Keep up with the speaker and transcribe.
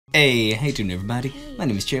Hey, how you doing, everybody? My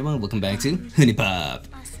name is CherryBoy. Welcome back to Huniepop.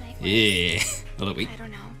 Yeah. Hold on, wait. I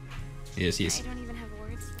don't know. Yes. I don't even have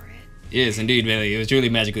words for it. Yes, indeed, Bailey. It was truly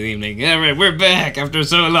a magical evening. Alright, we're back after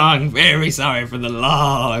so long. Very sorry for the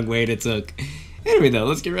long wait it took. Anyway, though,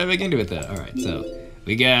 let's get right back into it, though. Alright, so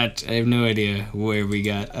we got, I have no idea where we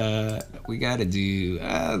got, we gotta do,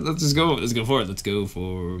 let's go for it. Let's go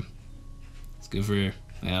for Tiffany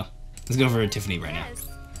right now.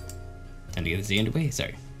 Time to get this underway.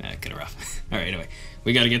 Sorry, cut her off. Alright, anyway,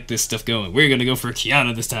 we gotta get this stuff going. We're gonna go for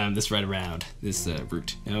KYANNA this time, this right around. This,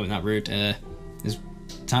 route. No, not route, this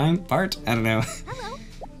part? I don't know. Hello.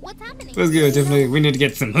 What's happening? Let's go, Tiffany. We need to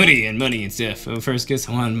get some hoodie and money and stuff. Oh, first kiss.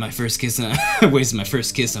 I wanted my first kiss on, I wasted my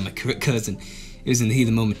first kiss on my cousin. It was in the heat of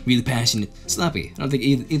the moment, really passionate, sloppy. I don't think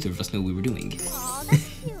either of us knew what we were doing. Aw, that's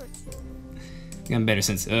cute. Got better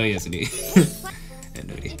sense. Oh, yes, indeed. I had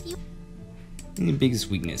no idea. Your biggest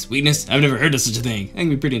weakness. Weakness? I've never heard of such a thing. I can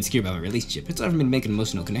be pretty insecure about my relationship. It's hard for me to make an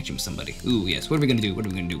emotional connection with somebody. Ooh, yes. What are we gonna do? What are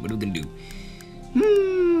we gonna do?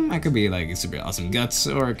 I could be like super awesome guts,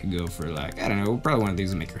 or I could go for like, I don't know, probably one of these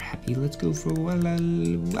will make her happy. Let's go for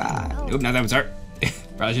Nope, not that one's art.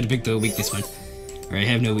 Probably should have picked the weakness one. Or I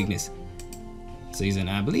have no weakness. Season,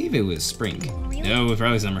 I believe it was spring. No, it was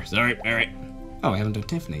probably summer. Sorry, alright. Oh, I haven't done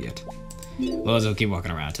Tiffany yet. Well, I'll keep walking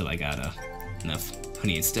around till I got enough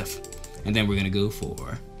honey and stuff. And then we're gonna go for,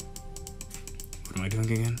 what am I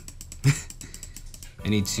doing again? I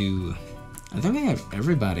need to, I think I have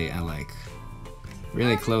everybody at like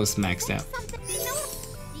really close maxed out.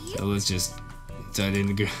 So let's just, so I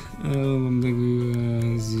didn't go, I don't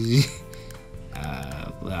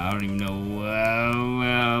even know,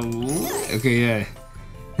 okay, yeah.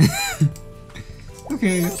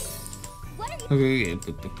 okay.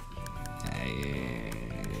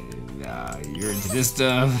 You're into this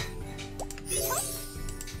stuff.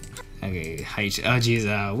 Okay, height. Oh, jeez.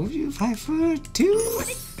 What were you?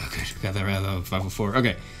 5'2"? Okay, got that right. 5'4".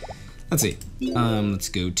 Okay, let's see. Let's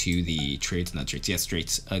go to the traits. Not traits. Yes,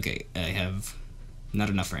 traits. Okay, I have not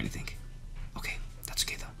enough for anything. Okay, that's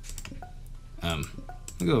okay though. I'll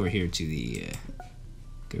go over here to the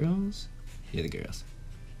girls. Yeah, the girls.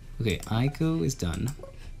 Okay, Aiko is done.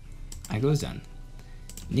 Aiko is done.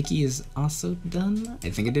 Nikki is also done. I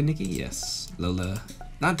think I did Nikki. Yes. Lola,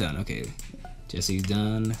 not done. Okay. Jesse's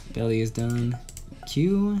done. Belly is done.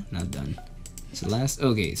 Q, not done. Celeste.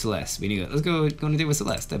 Okay, Celeste. We need to go. Let's go on a date with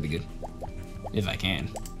Celeste. That'd be good. If I can.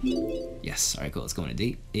 Yes. Alright, cool. Let's go on a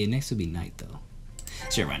date. Next will be night, though.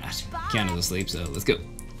 Sure, why not? KYANNA's asleep, so let's go.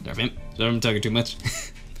 Sorry, I'm talking too much.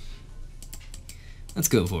 Let's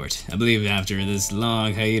go for it. I believe after this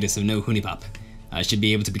long hiatus of no Huniepop, I should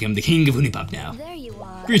be able to become the king of Huniepop now. There you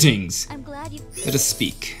are. Greetings. I'm glad you. Let us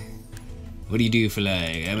speak. What do you do for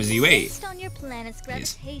like MZUA? Based on your planet's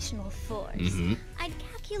gravitational force, I'd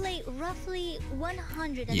calculate roughly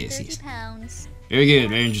 130 pounds. Very good,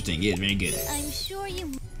 very interesting. Yes, very good. I'm sure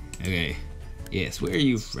you. Okay. Yes, where are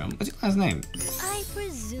you from? What's your last name? I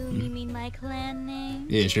presume you mean my clan name?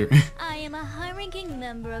 Yeah, sure. I am a high-ranking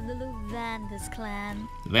member of the Luvandas clan.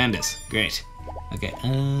 Luvandas, great. Okay,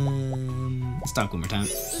 let's talk one more time.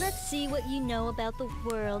 Let's see what you know about the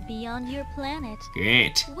world beyond your planet.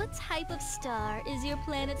 Great. What type of star is your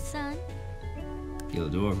planet's sun? Yellow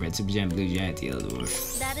dwarf, red supergiant, blue giant, yellow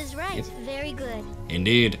dwarf. That is right. Yep. Very good.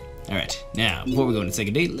 Indeed. Alright, now, before we go on the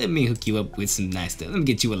second date, let me hook you up with some nice stuff. Let me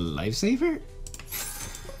get you a lifesaver.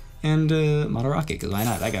 And, model rocket, because why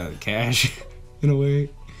not? I got cash, in a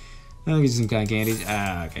way. I'll get you some kind of candy.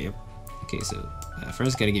 Okay, yep. Okay, so,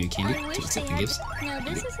 first gotta give you candy to accept the gifts. Now,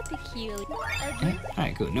 this is a peculiar.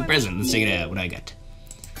 Alright, cool. New present. Let's check it out. What I got?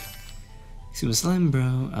 Super slime,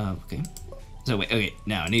 bro. Okay. So, wait, okay.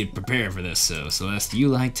 Now, I need to prepare for this. So, Celeste, you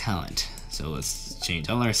like talent. So, let's change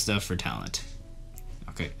all our stuff for talent.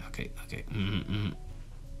 Okay. Okay,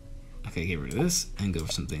 get rid of this and go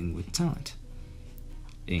for something with talent.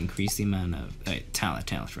 Increase the amount of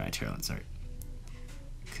talent, sorry.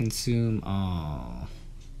 Consume all.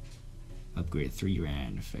 Upgrade 3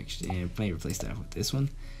 rand affection. Yeah, replace that with this one.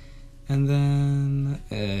 And then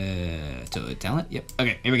so talent, yep.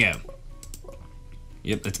 Okay, here we go.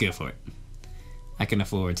 Yep, let's go for it. I can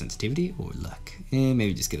afford sensitivity or luck.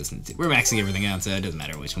 Maybe just get a sensitivity. We're maxing everything out, so it doesn't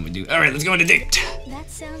matter which one we do. Alright, let's go on a date. That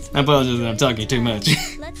sounds. I apologize if I'm talking too much.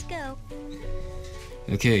 Let's go.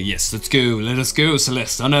 Okay, yes, let's go. Let us go,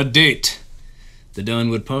 Celeste, on a date. The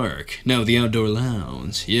Dawnwood Park. No, the outdoor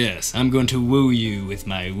lounge. Yes, I'm going to woo you with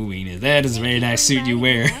my wooing. That is a very nice suit you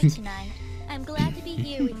wear. I'm glad to be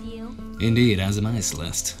here with you. Indeed, as am I,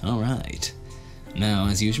 Celeste. Alright. Now,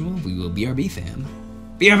 as usual, we will BRB fam.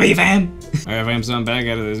 BRB fam! Alright, fam, so I'm back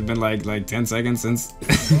at it. It's been like 10 seconds since.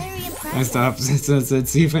 Very impressive. I stopped since it said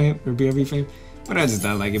C fame or BRB fame. But I just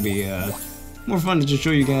thought like it'd be more fun to just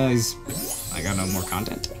show you guys like I don't know more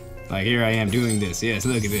content. Like here I am doing this. Yes,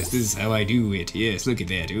 look at this. This is how I do it. Yes, look at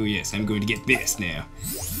that. Oh yes, I'm going to get this now.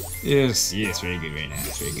 Yes, yes, very good, very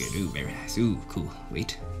nice, very good. Ooh, very nice. Ooh, cool.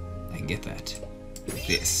 Wait, I can get that. Like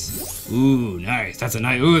this. Ooh, nice. That's a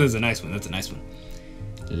nice. Ooh, that's a nice one. That's a nice one.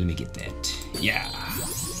 Let me get that. Yeah.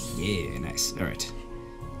 Yeah, nice. All right.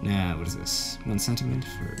 Now, what is this? 1 sentiment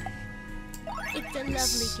for. It's a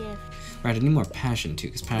lovely gift. Right, I need more passion too,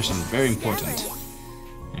 because passion is very important.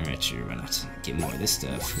 Alright, sure, why not? Get more of this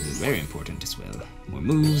stuff. This is very important as well. More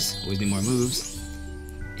moves. Always need more moves.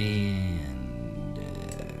 And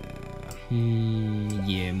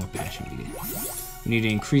yeah, more passion we need. We need to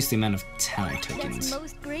increase the amount of talent tokens. That's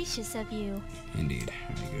most gracious of you. Indeed.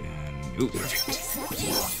 Alright, go down. Ooh,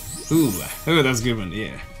 perfect. Ooh, that's a good one,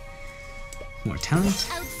 yeah. More talent?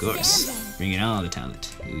 Of course. Bring in all the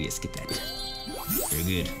talent. Ooh, yes, get that. Very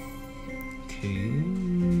good.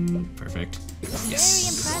 Okay, perfect. Yes.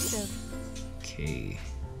 Very impressive. Okay.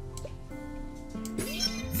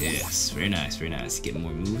 Yes, very nice, very nice. Get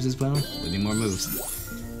more moves as well. We need more moves.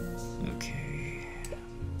 Okay.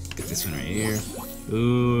 Get this one right here.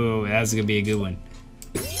 Ooh, that's gonna be a good one.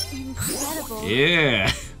 Incredible.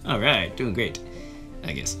 Yeah. All right, doing great.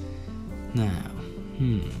 I guess. Now,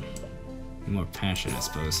 more passion, I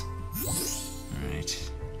suppose. All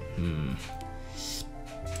right.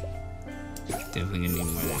 Definitely gonna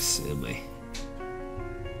need more of this, boy.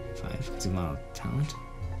 5, because we want talent.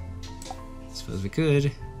 Suppose we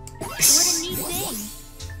could. What a neat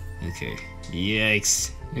thing. Okay.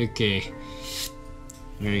 Yikes. Okay.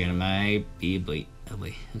 We're gonna might be a boy. Oh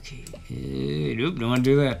boy. Okay. Nope, don't want to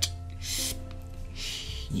do that.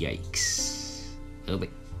 Yikes. Oh boy.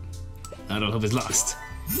 Not all hope is lost.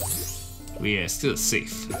 We are still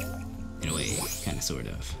safe. In a way. Kinda, sort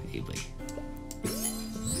of. Oh boy.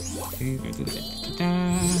 Okay,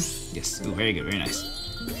 yes, ooh, very good, very nice.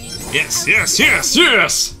 Yes, yes, yes,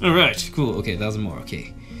 yes! Alright, cool, okay, 1,000 more,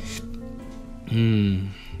 okay.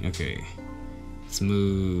 Okay. Let's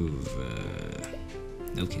move,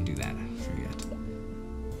 no, can't do that, forget.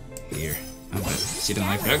 Here. Oh, but she didn't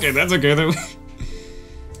like that. Okay, that's okay though.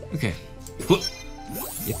 Okay.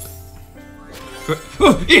 Yep.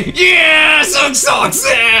 Oh, yeah!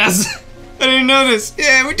 Success! I didn't know this.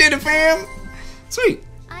 Yeah, we did it, fam! Sweet.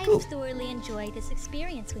 I've thoroughly enjoyed this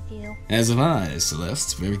experience with you. As have I,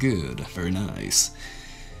 Celeste. Very good. Very nice.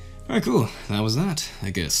 Alright, cool. That was that, I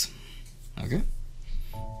guess. Okay.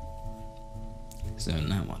 So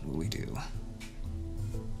now what will we do?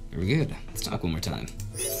 Very good. Let's talk one more time.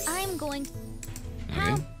 I'm going to...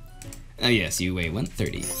 Okay. Oh yes, you weigh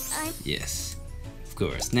 130. Yes. Of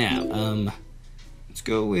course. Now, let's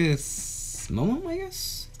go with Momo, I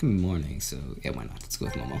guess? It's gonna be morning, so yeah, why not? Let's go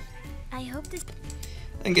with Momo. I hope this...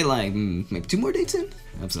 And get like maybe 2 more dates in?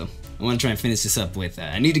 I hope so. I want to try and finish this up with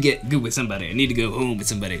I need to get good with somebody. I need to go home with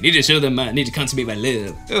somebody. I need to show them I need to consummate my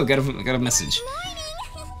love. Oh, got a message.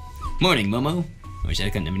 Morning, Momo. Or should I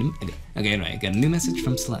got okay, right. Got a new message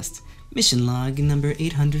from Celeste. Mission log number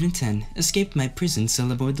 810. Escaped my prison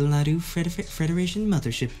cell aboard the Ladu Federation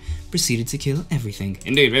mothership. Proceeded to kill everything.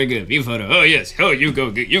 Indeed, very good. View photo. Oh yes. Oh, you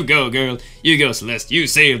go, girl. You go, Celeste. You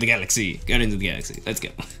save the galaxy. Got into the galaxy. Let's go.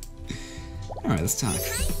 Alright, let's talk.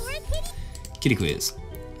 Kitty quiz.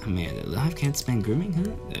 Oh man, the live cats spend grooming,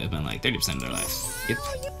 huh? They spend like 30% of their lives. Yep.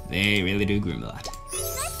 They really do groom a lot.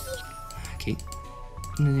 Okay.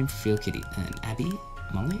 And the name for Field Kitty. And Abby?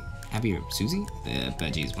 Molly? Abby or Susie?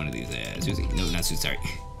 But geez, one of these. Susie. No, not Susie, sorry.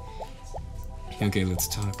 Okay, let's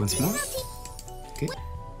talk once more. Okay.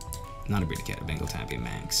 Not a breed of cat, a Bengal tabby,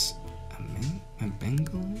 Manx. A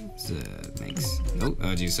Bengal? Manx. Oh,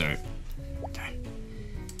 oh geez, sorry. Darn.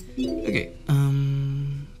 Okay,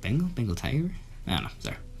 Bengal tiger? I don't know,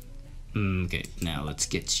 sorry. Okay, now let's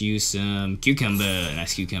get you some cucumber.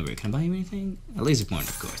 Nice cucumber. Can I buy you anything? A laser pointer,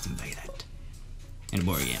 of course, I'll buy you that. And a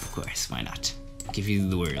board game, of course, why not? Give you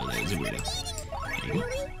the world as a weirdo. There you go.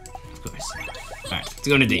 Of course. Alright, let's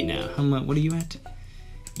go on a date now. What are you at?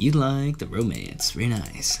 You like the romance. Very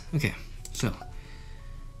nice. Okay, so.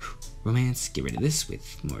 Romance, get rid of this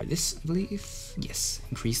with more of this, I believe. Yes,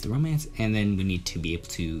 increase the romance, and then we need to be able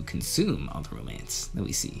to consume all the romance that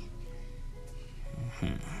we see.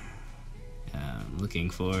 Looking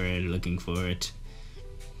for it, looking for it.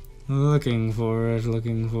 Looking for it,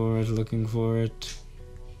 looking for it, looking for it.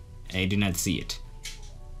 I do not see it.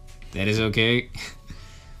 That is okay.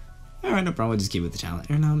 Alright, no problem, we'll just keep it with the talent.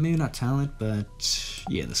 Or no, maybe not talent, but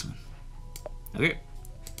yeah, this one. Okay.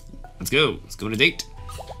 Let's go. Let's go on a date.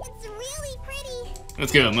 It's really pretty.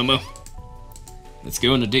 Let's go, Momo. Let's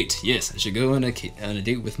go on a date. Yes, I should go on a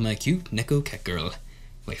date with my cute Neko cat girl,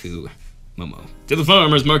 waifu, Momo. To the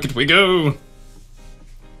farmer's market we go!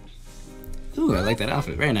 Ooh, I like that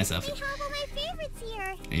outfit. Very nice outfit. We have all my favorites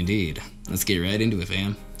here. Indeed. Let's get right into it,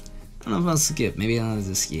 fam. I don't know if I'll skip. Maybe I'll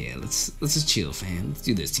just, yeah, let's just chill, fam. Let's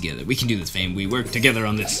do this together. We can do this, fam. We work together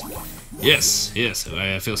on this. Yes, yes.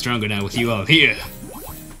 I feel stronger now with you all here.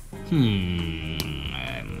 Yeah.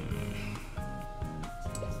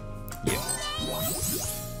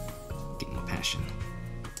 Get more passion.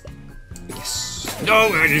 Yes. No,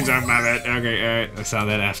 I didn't talk about that. Okay, alright. I saw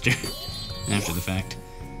that after the fact.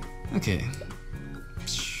 Okay.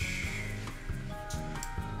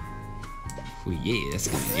 Ooh, yeah, that's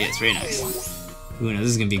good. Yeah, it's very nice. Ooh, now this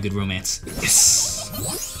is gonna be a good romance. Yes!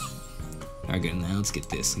 Alright, good. Now let's get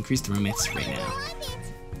this. Increase the romance right now.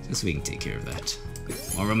 Just so we can take care of that.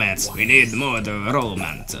 More romance. We need more the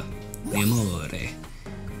romance. The amore.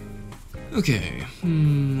 Okay.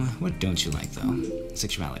 What don't you like, though?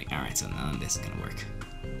 Sexuality. Alright, so now this is gonna work.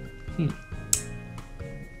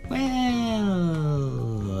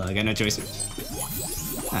 Well, I got no choice.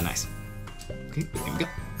 Ah, nice. Okay, here we go.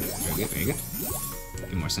 Very good, very good.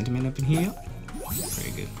 Get more sentiment up in here.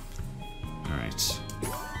 Very good. Alright.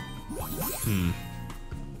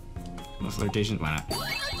 More flirtation? Why not?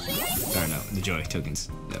 Or no, the joy tokens.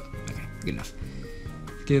 No, okay, good enough.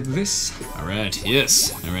 Get this. Alright,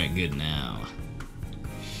 yes. Alright, good now.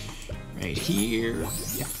 Right here.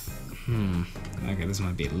 Yep. Okay, this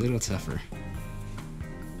might be a little tougher.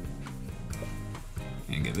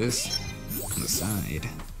 And get this on the side.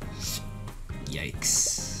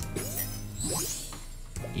 Yikes.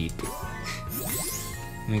 Eat.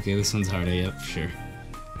 Okay, this one's harder, yep, sure.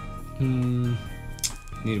 Need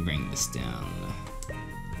to bring this down.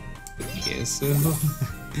 I guess so.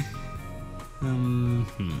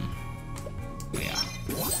 Yeah.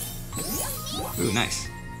 Ooh, nice.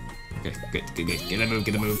 Okay, good.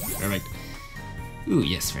 Get the move. Alright. Ooh,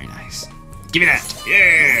 yes, very nice. Give me that!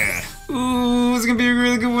 Yeah! Ooh, it's gonna be a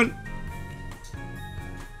really good one.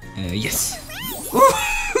 Yes.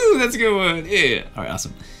 Ooh, that's a good one. Yeah. Alright,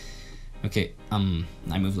 awesome. Okay, I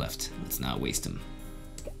move left. Let's not waste him.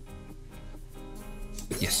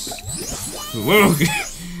 Yes. Whoa!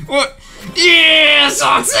 What? Yeah!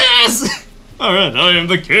 Success! Alright, I am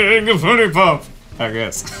the king of Huniepop, I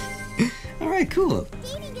guess. Alright, cool.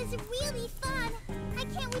 Dating is really fun. I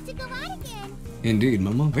can't wait to go out again. Indeed,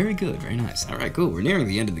 Momo. Very good, very nice. Alright, cool. We're nearing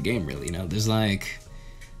the end of the game, really. You know, there's like...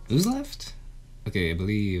 Who's left? Okay, I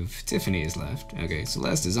believe Tiffany is left. Okay,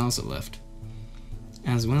 Celeste is also left.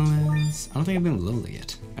 As well as... I don't think I've been with Lola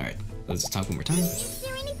yet. Alright, let's talk one more time. Is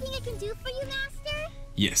there anything I can do for you, Master?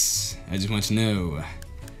 Yes, I just want to know... Do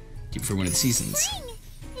you prefer one of the seasons? Spring!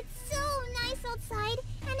 It's so nice outside,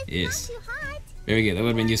 and it's Yes. not too hot. Very good, that would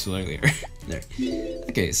have been useful earlier. There.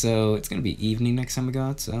 Okay, so it's gonna be evening next time we go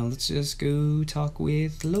out, so let's just go talk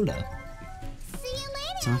with Lola. See you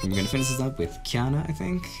later. So we're gonna finish this up with KYANNA, I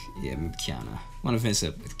think. Yeah, KYANNA. Wanna finish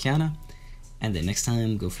up with KYANNA, and then next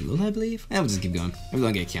time go for Lola, I believe. And we'll just keep going. Maybe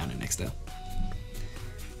we'll get KYANNA next though.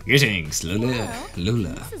 Greetings, Lola. Well,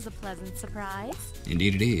 Lola. This is a pleasant surprise.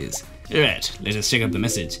 Indeed it is. Alright, let us check out the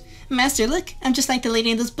message. Master, look, I'm just like the lady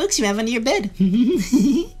in those books you have under your bed.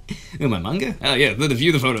 Oh, my manga? Oh yeah, let us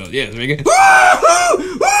view the photo. Yeah, very good.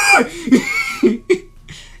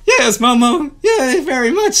 Yes, Momo. Yeah, very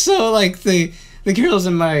much so. Like the girls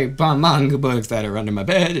in my manga books that are under my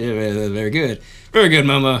bed. Yeah, very good. Very good,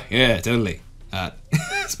 Momo. Yeah, totally.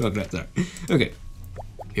 Spoke up, sorry. Okay.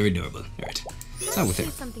 Very adorable. Alright. Start with Say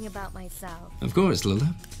her. something about myself. Of course,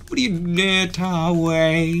 Lola. What do you talk?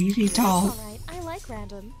 That's all right. I like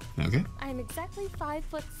random. Okay, I'm exactly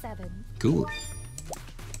 5'7". cool.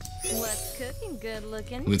 What's cooking good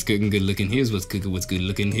looking? What's cooking good looking? Here's what's cooking what's good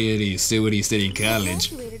looking here. Do you still what do you study in college?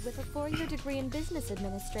 Graduated with a 4-year degree in business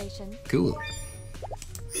administration. Cool.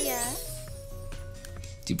 Yeah.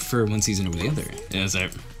 Do you prefer one season over the other? Yeah, sorry.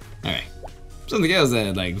 Alright. Something else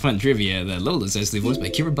that, like, fun trivia, that Lola's actually voiced by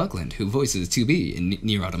Kira Buckland, who voices 2B in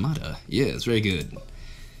Nier Automata. Yeah, it's very good.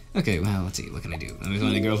 Okay, well, let's see, what can I do? Let me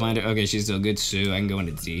find a girl finder. Okay, she's still good, so I can go on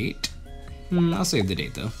a date. I'll save the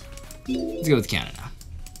date, though. Let's go with KYANNA now.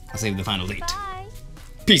 I'll save the final date. Bye.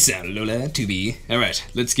 Peace out, Lola, 2B. Alright,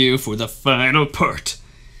 let's go for the final part.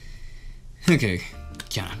 Okay,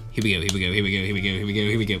 KYANNA, here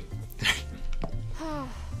we go.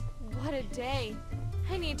 What a day.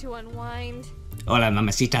 I need to unwind. Hola,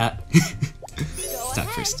 mamacita. Go Talk ahead.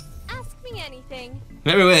 first. Ask me anything.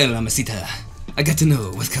 Very well, mamacita. I got to know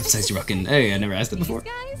what cup size you're rocking. Hey, I never asked that before.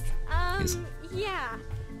 Guys? Yes. Yeah.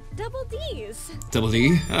 Double D's. Double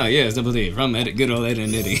D? Oh, yes, Double D. From good old Ed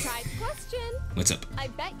and Eddie. Tried question. What's up? I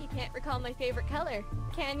bet you can't recall my favorite color,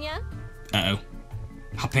 can ya? Uh-oh.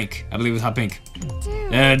 Hot pink. I believe it was hot pink.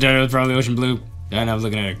 Dude. It was probably ocean blue. And I was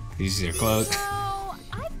looking at her. These are her clothes. So,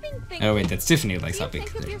 I've been thinking. Oh wait, that's Tiffany who likes Do you hot pink.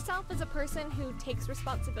 think of yourself as a person who takes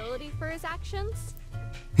responsibility for his actions?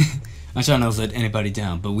 I try not to let anybody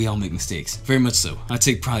down, but we all make mistakes. Very much so. I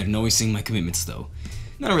take pride in always seeing my commitments, though.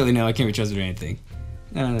 I don't really know. I can't be trusted or anything.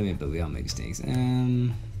 I don't know, but we all make mistakes.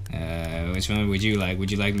 Which one would you like?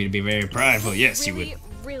 Would you like me to be very prideful? Yes, you would.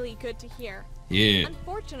 Really good to hear. Yeah.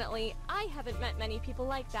 Unfortunately, I haven't met many people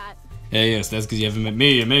like that. Yeah, yes, that's because you haven't met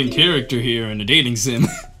me, a main character here in a dating sim.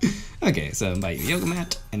 Okay, so I'll buy you a yoga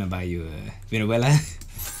mat, and I'll buy you a Venezuela.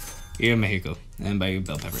 Here in Mexico. And buy you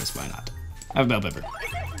bell peppers, why not? I have bell pepper.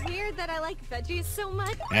 Is it weird that I like veggies so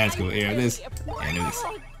much? That's cool. Here, this. I know this.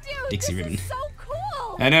 Oh, dude, Dixie this ribbon. is so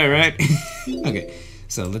cool. I know, right? Okay,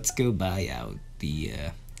 so let's go buy out the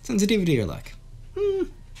sensitivity or luck.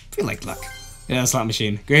 Feel like luck. Yeah, slot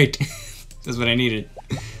machine. Great. That's what I needed.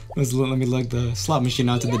 Let me lug the slot machine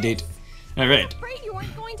onto the date. Alright. Great, you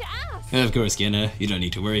weren't going to ask. Of course, KYANNA. You don't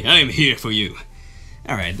need to worry. I am here for you.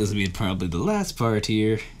 Alright, this will be probably the last part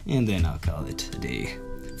here, and then I'll call it a day.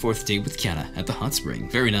 4th date with KYANNA at the hot spring.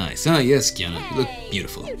 Very nice. Ah, yes, KYANNA. Hey, You look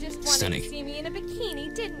beautiful. You just wanted Stunning. to see me in a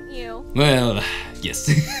bikini, didn't you? Well, yes.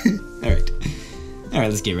 Alright. Alright,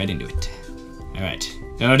 let's get right into it. Alright.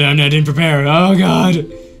 Oh, no, I didn't prepare. Oh, God.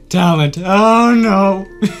 Talent. Oh, no.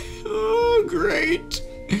 Oh, great.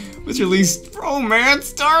 Was released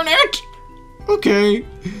romance, darn it. Okay.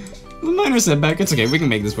 A minor setback. It's okay. We can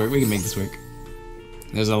make this work.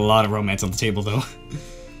 There's a lot of romance on the table, though.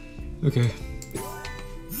 Okay.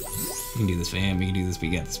 We can do this, fam. We can do this. We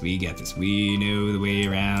got this. We know the way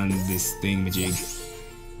around this thingamajig.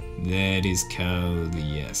 That is called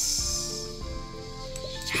yes.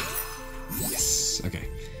 Yes. Okay.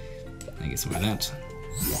 I get some of that.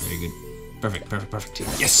 Very good. Perfect.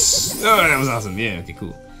 Yes! Oh, that was awesome. Yeah, okay,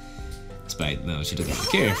 cool. Despite, no, she doesn't really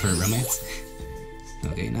care for romance.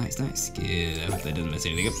 Okay, nice. Good. I hope that doesn't mess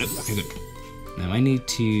anything up. Nope. Okay, good. Now I need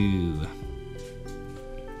to...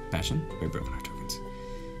 Passion? Very broken heart tokens.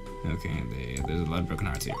 Okay, there's a lot of broken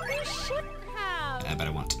hearts here. You should have. But I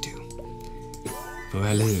wanted to. For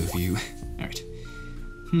I love you. Alright.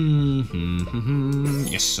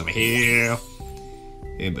 Yes, over here.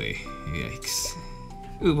 Hey, boy. Yikes.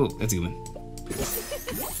 Ooh, whoa, that's a good one.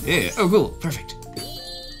 Yeah, oh, cool. Perfect.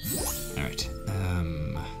 Alright.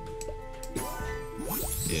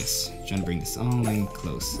 Yes. Trying to bring this all in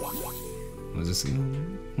close. What was this?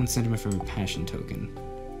 1 centimeter for a passion token.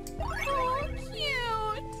 Oh,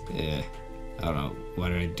 cute. Yeah. I don't know. Why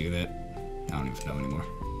did I do that? I don't even know anymore.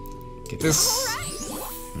 Get this.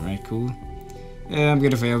 Alright, cool. Yeah, I'm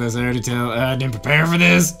gonna fail this. I already tell. I didn't prepare for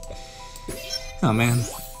this. Oh, man.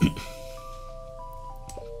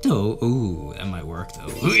 Oh, ooh, that might work, though.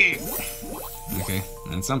 Okay,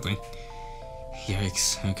 that's something.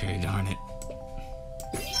 Yikes. Okay, darn it.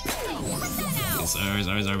 Sorry,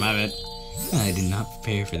 my bad. I did not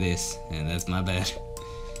prepare for this, and that's my bad.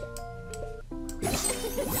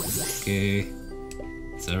 Okay.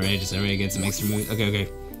 It's alright, get some extra moves. Okay.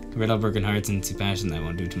 Convert all broken hearts into passion. That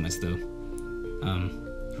won't do too much, though.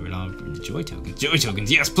 Convert all joy tokens. Joy tokens,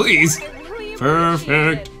 yes, please!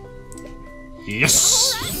 Perfect!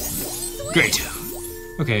 Yes! Great!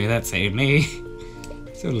 Okay, that saved me.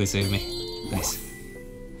 Totally saved me. Nice.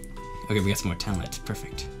 Okay, we got some more talent.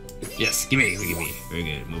 Perfect. Yes, give me. Very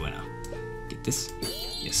good. Move on now. Get this.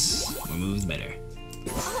 Yes. More moves, better.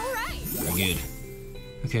 Very good.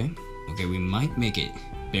 Okay. Okay, we might make it.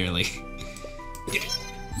 Barely. Get it.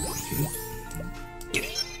 Get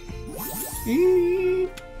it.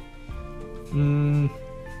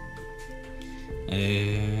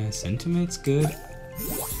 Sentiment's good.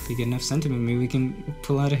 If we get enough sentiment, maybe we can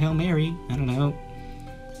pull out a Hail Mary. I don't know.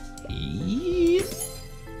 Yep.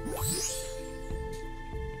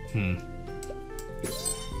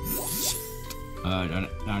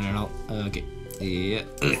 No. Okay. Yeah.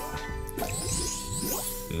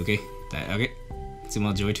 Okay. Okay. Some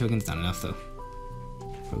more joy tokens. Not enough though.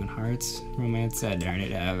 Broken hearts. Romance. Darn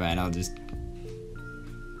it. Alright, I'll just.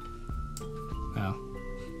 Oh.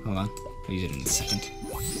 Hold on. I'll use it in a second.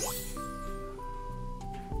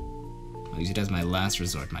 I'll use it as my last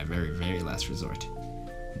resort. My very, very last resort.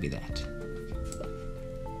 It'll be that.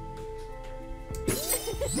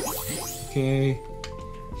 Okay.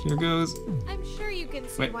 Here goes. I'm sure you can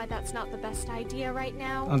see why that's not the best idea right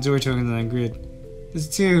now. I'll joy tokens on the grid. There's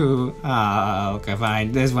 2. Oh, okay,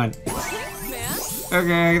 fine. There's 1. Thanks, man.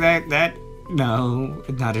 Okay, that. No,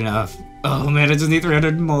 not enough. Oh man, I just need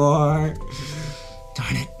 300 more.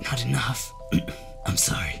 Darn it, not enough. I'm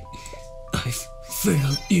sorry. I've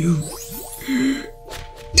failed you.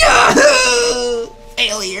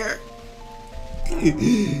 Failure.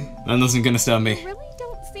 Nothing's gonna stop me. You really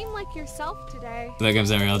don't seem like yourself today. There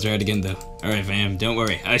comes Ari. I'll try it again though. Alright fam, don't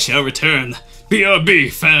worry. I shall return.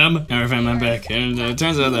 BRB fam. Alright fam, I'm back. And it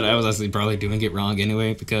turns out that I was actually probably doing it wrong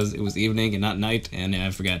anyway because it was evening and not night. And I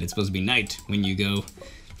forgot it's supposed to be night when you go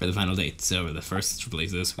for the final date. So the first, let's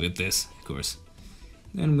replace this with this, of course.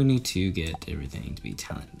 Then we need to get everything to be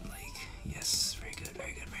talent-like. Yes, very good,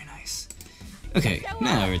 very nice. Okay,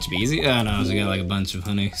 now it should be easy. Oh no, so we got like a bunch of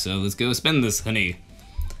honey. So let's go spend this honey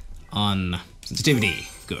on sensitivity,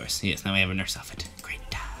 of course. Yes, now we have a nurse outfit. Great.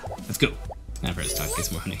 Let's go. Now first talk, get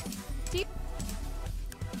some more honey.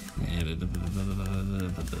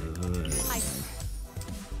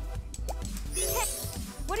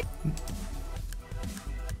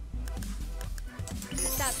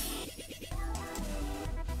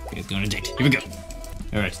 Okay, let's go on a date. Here we go.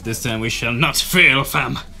 Alright, this time we shall not fail,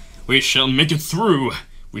 fam. We shall make it through.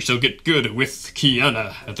 We shall get good with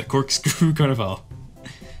KYANNA at the Corkscrew Carnival.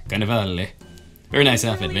 Carnivale. Very nice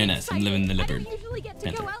outfit, very nice. I'm living the leopard.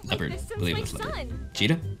 Panther. Leopard. I believe it was leopard.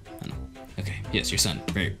 Cheetah? I don't know. Okay, yes, your son.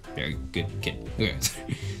 Very good kid. Okay,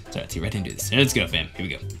 sorry, let's get right into this. Let's go, fam. Here we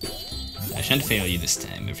go. I shan't fail you this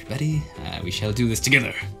time, everybody. We shall do this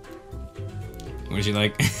together. What did you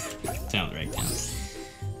like? Talent, right? Talent.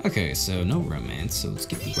 Okay, so no romance, so let's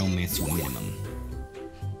get the romance to a minimum.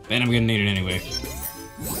 And I'm gonna need it anyway.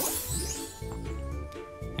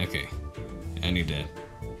 Okay, I need to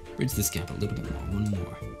bridge this gap a little bit more. One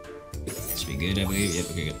more. Should be good, I believe. Yep,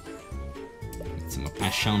 okay, good. Get some more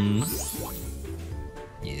passion.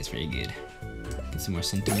 Yes, very good. Get some more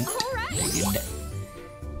sentiment. Very good.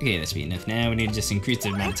 Okay, that should be enough. Now we need to just increase the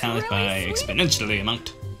amount of talent by exponentially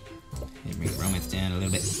amount. Yeah, bring the romance down a little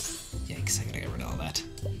bit. Yikes, I gotta get rid of all that.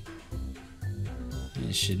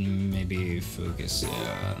 I should maybe focus,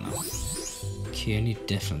 I don't know. Okay, I need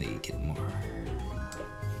to definitely get more.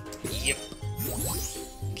 Yep.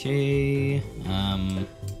 Okay,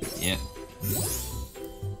 yep.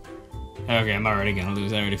 Okay, I'm already gonna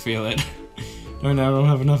lose, I already feel it. Oh no, I don't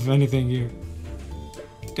have enough of anything here.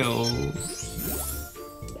 Go.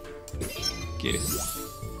 Get it.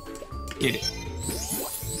 Get it.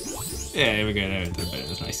 Yeah, here we go,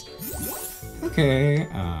 that's nice. Okay,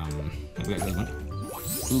 I've got a good one.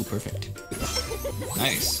 Ooh, perfect.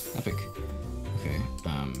 Nice, epic. Okay,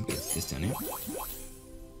 get this down here.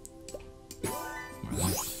 More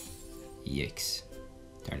of that. Yikes.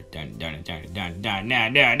 Darn it,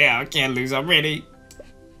 no, I can't lose already.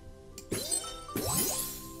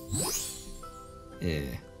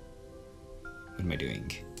 What am I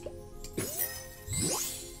doing?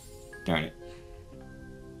 Darn it.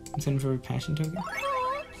 I'm sending for a passion token?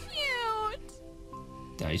 Oh,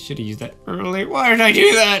 cute! I should have used that earlier. Why did I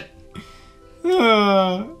do that?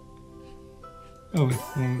 Oh,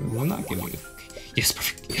 will not give me the... Okay. Yes,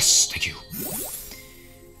 perfect. Yes, thank you.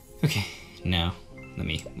 Okay, now let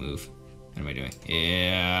me move. What am I doing?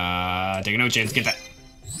 Yeah, take no chance. Get that.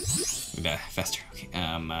 Faster. Okay.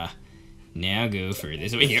 Now go for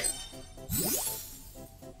this over here.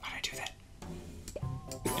 Why did I do that?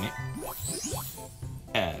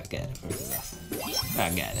 Oh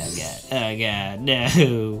god, oh god,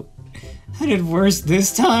 no. I did worse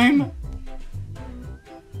this time.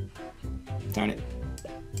 Darn it.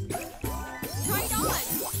 Right on.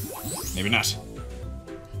 Maybe not.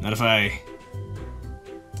 Not if I...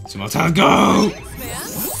 Small town, go!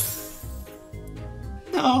 Thanks, man.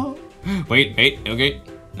 No. Wait, okay.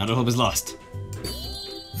 Not all hope is lost.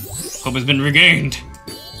 Hope has been regained.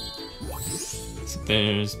 So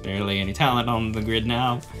there's barely any talent on the grid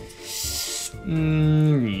now.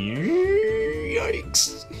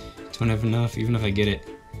 Yikes. Don't have enough, even if I get it.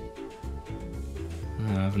 I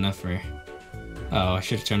don't have enough for... Oh, I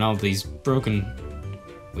should have turned all these broken...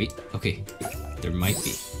 Wait, okay. There might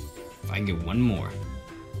be. If I can get one more.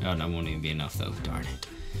 Oh, that won't even be enough though, darn it.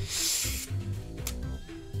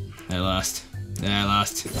 I lost. Darn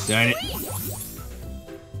it.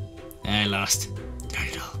 I lost. Darn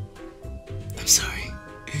it all. I'm sorry.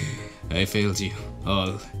 I failed you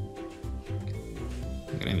all.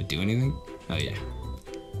 Can I even do anything? Oh yeah.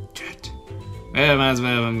 Drat. Well, might as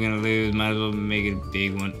well. I'm gonna lose. Might as well make it a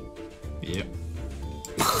big one. Yep.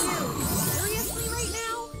 Seriously right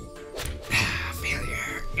now?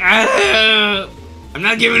 Failure. Ah, I'm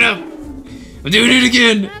not giving up. I'm doing it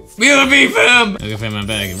again. BRB fam. Okay, fam, I'm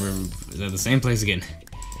back, and we're at the same place again.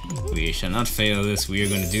 We shall not fail this. We are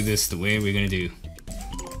going to do this the way we're going to do.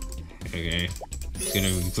 Okay. Just going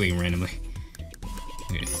to click randomly.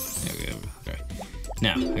 Okay. Okay.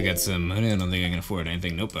 Now, I got some money. I don't think I can afford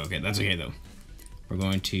anything. Nope. Okay, that's okay though. we're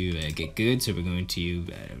going to get good, so we're going to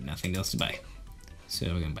have nothing else to buy. So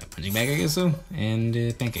we're gonna buy a punching bag, I guess so, and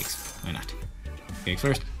pancakes. Why not? Pancakes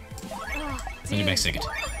first. Punching bag second.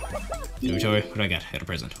 Inventory. What do I got? Got a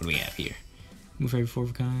present. What do we have here? Move every 4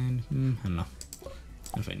 of a kind. I don't know. I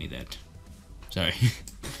don't know if I need that. Sorry.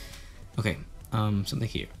 Okay. Something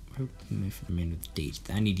here. Remain with date.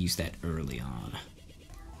 I need to use that early on.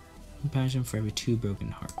 Compassion for every 2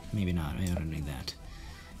 broken heart. Maybe not. I don't need that.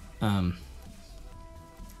 I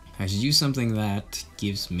should use something that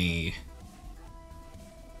gives me.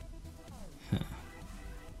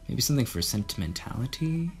 Maybe something for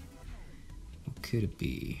sentimentality. What could it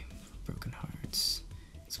be? Broken hearts.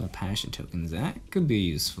 So passion tokens. That could be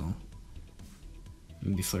useful.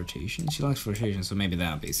 Maybe flirtation. She likes flirtation, so maybe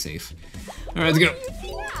that'll be safe. Alright, let's go.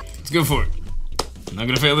 Let's go for it. I'm not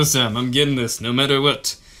gonna fail this time. I'm getting this, no matter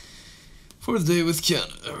what. 4th day with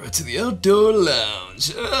KYANNA. Alright, to the outdoor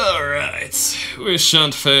lounge. Alright. We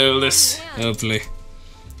shan't fail this, hopefully.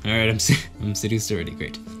 Alright, I'm sitting sturdy.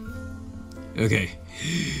 Great. Okay.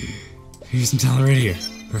 Here's some talent right here.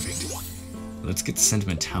 Perfect. Let's get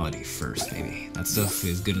sentimentality first, maybe. That stuff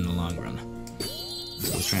is good in the long run.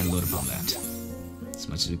 So let's try and load up on that as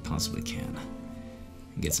much as we possibly can.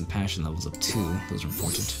 And get some passion levels up too. Those are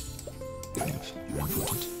important. Yep, very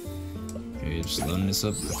important. Okay, just loading this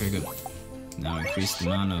up. Okay, good. Now increase the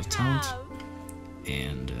amount of talent.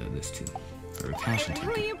 And this too. For passion token.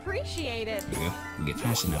 I really appreciate it. There we go. We get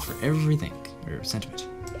passion now for everything. Or sentiment.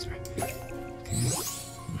 Sorry. Okay.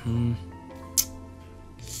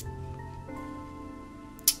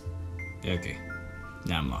 Okay.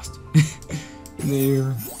 Now I'm lost.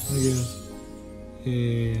 There. I guess.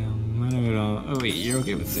 Yeah, I know it all. Oh wait, you're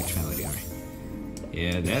okay with sexuality, alright?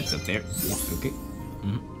 Yeah, that's up there. Yep, okay.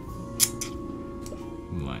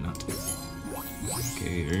 Why not?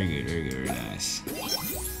 Okay, very good, very nice.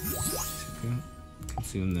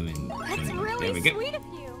 Consume them in. That's really there we go. sweet of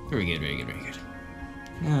you. Very good, very good.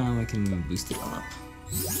 Now I can boost it all up.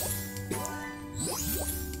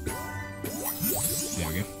 There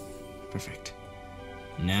we go. Perfect.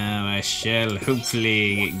 Now I shall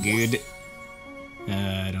hopefully get good.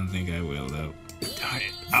 I don't think I will though. Darn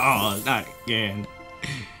it. Oh, not again.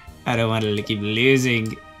 I don't want to keep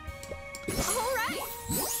losing. Alright.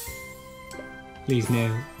 Please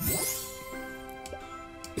no.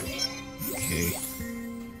 Okay.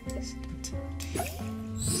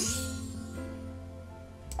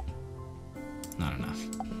 Not enough.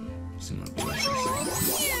 Similar choices.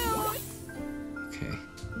 Okay.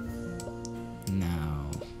 Now,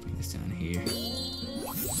 bring this down here.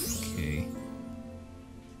 Okay.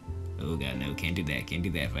 Oh god, no, can't do that, can't do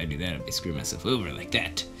that. If I do that, I'll be screwing myself over like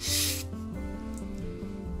that.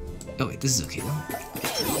 Oh wait, this is okay though.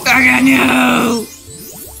 Oh god, no!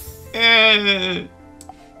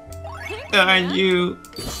 Darn you.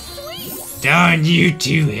 Darn you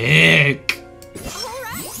to heck!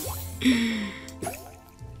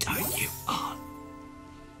 Darn you all.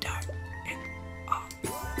 Darn it all.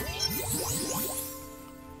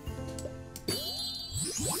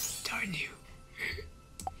 Darn you.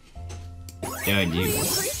 Darn you.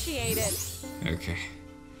 Appreciate it. Okay.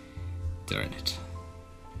 Darn it.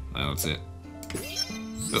 Well, that's it.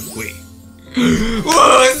 Oh, wait.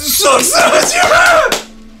 Whoa, so much!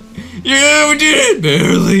 Yeah, we did it!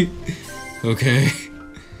 Barely. Okay.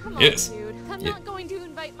 Come on, Yes. dude. I'm not going to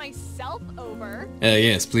invite myself over.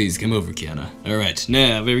 Yes, please, come over, KYANNA. Alright,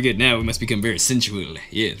 now, very good. Now we must become very sensual.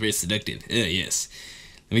 Yeah, very seductive. Yes.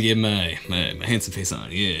 Let me get my handsome face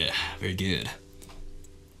on. Yeah, very good.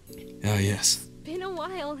 Ah, yes. Been a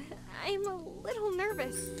while. I'm a little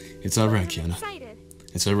nervous. It's alright, I'm KYANNA. excited.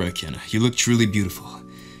 It's alright, KYANNA. You look truly beautiful.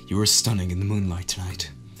 You were stunning in the moonlight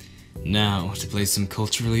tonight. Now, to play some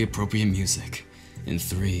culturally appropriate music. In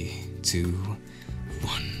 3, 2, 1.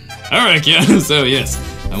 Alright, KYANNA, so yes.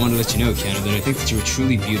 I want to let you know, KYANNA, that I think that you are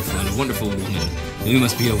truly beautiful and a wonderful woman. And you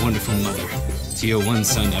must be a wonderful mother. To your one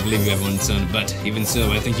son, I believe you have one son, but even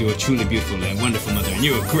so, I think you are truly beautiful and a wonderful mother, and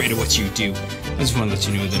you are great at what you do. I just want to let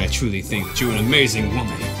you know that I truly think that you're an amazing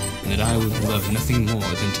woman, and that I would love nothing more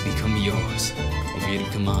than to become yours. Or for you to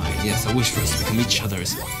become mine. Yes, I wish for us to become each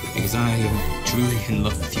other's, because I am truly in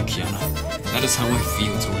love with you, KYANNA. That is how I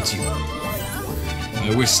feel towards you.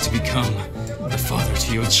 I wish to become the father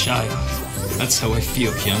to your child. That's how I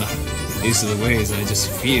feel, KYANNA. These are the ways I just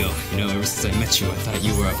feel. You know, ever since I met you, I thought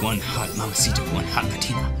you were one hot mamacita, one hot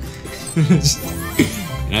Latina.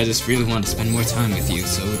 And I just really want to spend more time with you,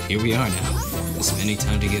 so here we are now. Spending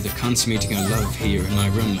time together, consummating our love here in my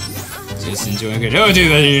room. Just enjoying it. Oh,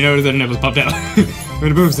 dude, you know that nipples popped out. I'm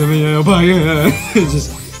gonna move something, oh, bye.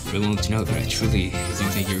 Just really want to know that I truly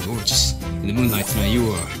think you're gorgeous. In the moonlight tonight,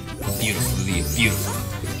 you are beautifully beautiful.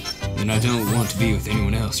 And I don't want to be with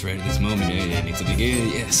anyone else right at this moment. And it's a big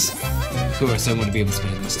yes. Of course, I want to be able to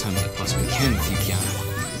spend as much time as I possibly can with you,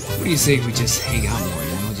 Kianna. What do you say we just hang out more,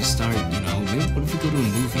 you know? Just start, you know, maybe what if we go to a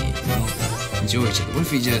movie, you know? Enjoy each other. What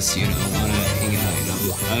if we just, you know, wanna hang out, you know?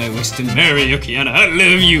 I wish to marry you, Kianna. I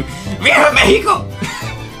love you. Viva Mexico!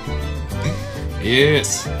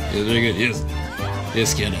 Yes. Yes, very good. Yes.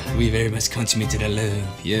 Yes, Kianna. We very much consummated our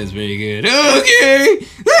love. Yes, very good. Okay!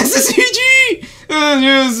 That's the CG!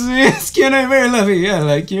 Yes, Kianna, very lovely. I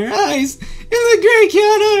like your eyes. You look great,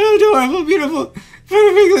 Kianna. Adorable, beautiful.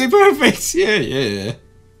 Perfectly perfect. Yeah.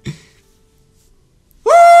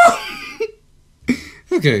 Woo!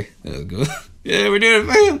 Okay, that'll go. Yeah, we're doing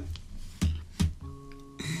it, fam.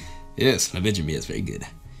 Yes, my bedroom is very good.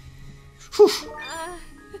 Whew.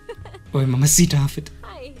 Oh, Mamacita outfit.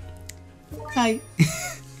 Hi.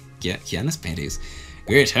 Yeah, Kianna's panties.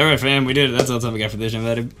 Great. Alright, fam, we did it. That's all the time we got for this and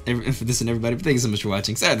everybody. But thank you so much for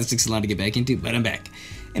watching. Sorry, this took so long to get back into, but I'm back.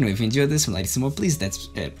 Anyway, if you enjoyed this and like some more, please.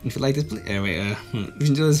 If you like this, please. If you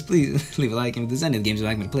enjoyed this, please leave a like. And if there's any of the games you'd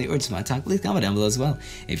like me to play or just want to talk, please comment down below as well.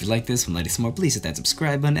 If you like this and like some more, please hit that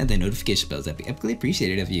subscribe button and the notification bell. That'd be epically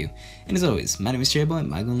appreciated of you. And as always, my name is CherryBoy.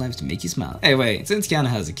 My goal in life is to make you smile. Anyway, since Kianna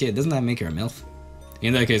has a kid, doesn't that make her a MILF?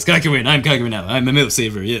 In that case, Kakuin, I'm Kakuin now. I'm a MILF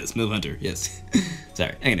saver, yes, MILF hunter, yes.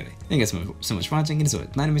 Sorry, anyway, thank you guys so much for watching, and as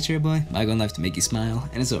always, my name is CherryBoy, my goal in life to make you smile,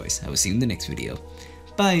 and as always, I will see you in the next video.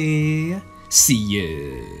 Bye! See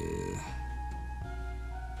ya!